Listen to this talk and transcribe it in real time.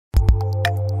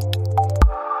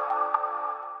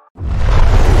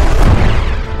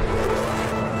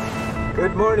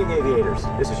morning, aviators.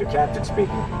 This is your captain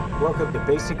speaking. Welcome to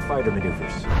Basic Fighter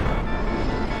Maneuvers.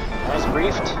 As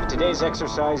briefed, today's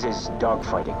exercise is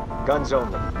dogfighting. Guns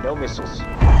only, no missiles.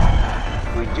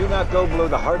 We do not go below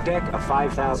the hard deck of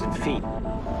 5,000 feet.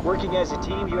 Working as a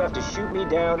team, you have to shoot me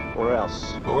down, or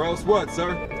else. Or else what,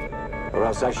 sir? Or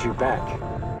else I shoot back.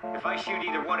 If I shoot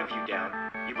either one of you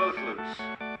down, you both lose.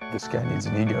 This guy needs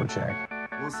an ego check.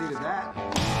 We'll see to that.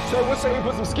 Sir, what say we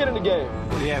put some skin in the game?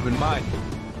 What do you have in mind?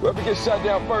 Whoever gets shot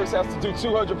down first has to do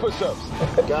 200 push-ups.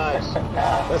 Guys,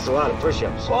 that's a lot of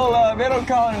push-ups. Well, they don't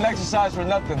call it an exercise for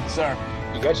nothing, sir.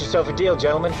 You got yourself a deal,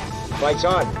 gentlemen. Fight's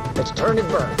on. Let's turn and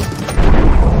burn.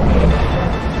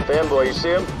 Fanboy, you see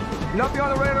him? Nothing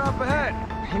on the radar up ahead.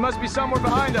 He must be somewhere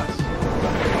behind us.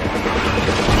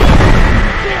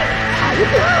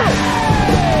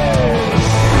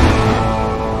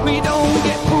 We don't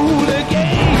get fooled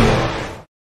again.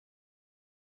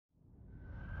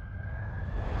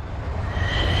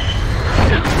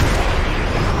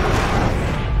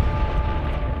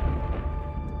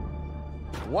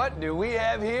 What do we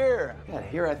have here? Yeah,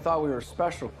 here I thought we were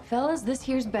special. Fellas, this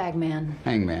here's Bagman.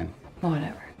 Hangman.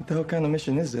 Whatever. What the hell kind of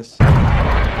mission is this?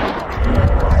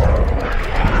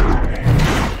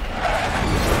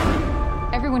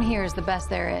 Everyone here is the best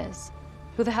there is.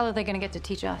 Who the hell are they gonna get to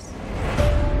teach us?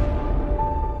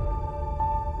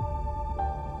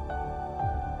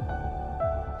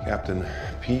 Captain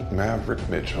Pete Maverick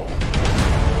Mitchell.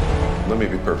 Let me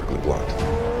be perfectly blunt.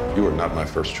 You are not my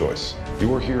first choice.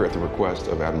 You are here at the request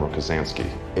of Admiral Kazansky,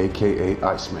 a.k.a.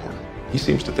 Iceman. He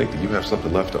seems to think that you have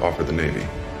something left to offer the Navy.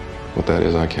 What that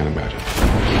is, I can't imagine.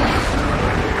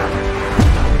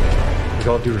 With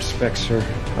all due respect, sir,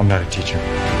 I'm not a teacher.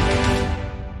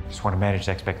 Just want to manage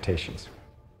expectations.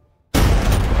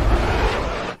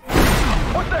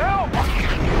 What the hell?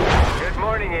 Good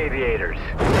morning, aviators.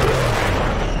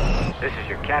 This is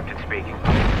your captain speaking.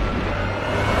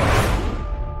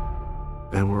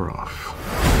 And we're off.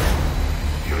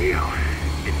 Here we go.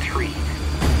 In 3,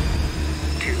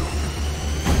 2,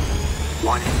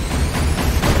 1.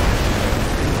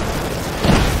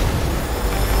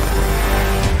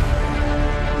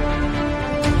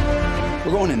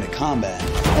 We're going into combat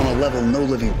on a level no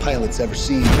living pilot's ever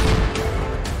seen.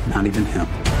 Not even him.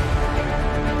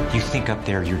 You think up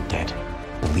there you're dead.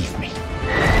 Believe me.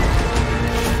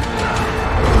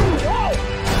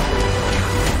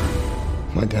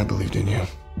 My dad believed in you.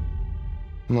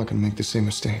 I'm not gonna make the same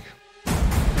mistake.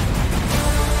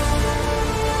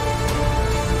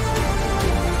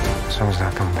 Someone's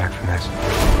not coming back from this.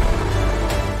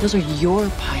 Those are your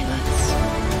pilots.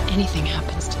 Anything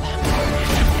happens to them.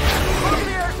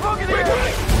 Smoke in the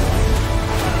air!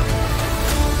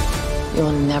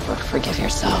 You'll never forgive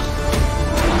yourself.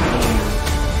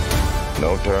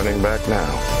 No turning back now.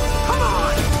 Come on!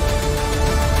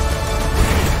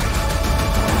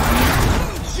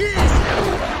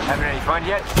 Having any fun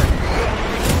yet?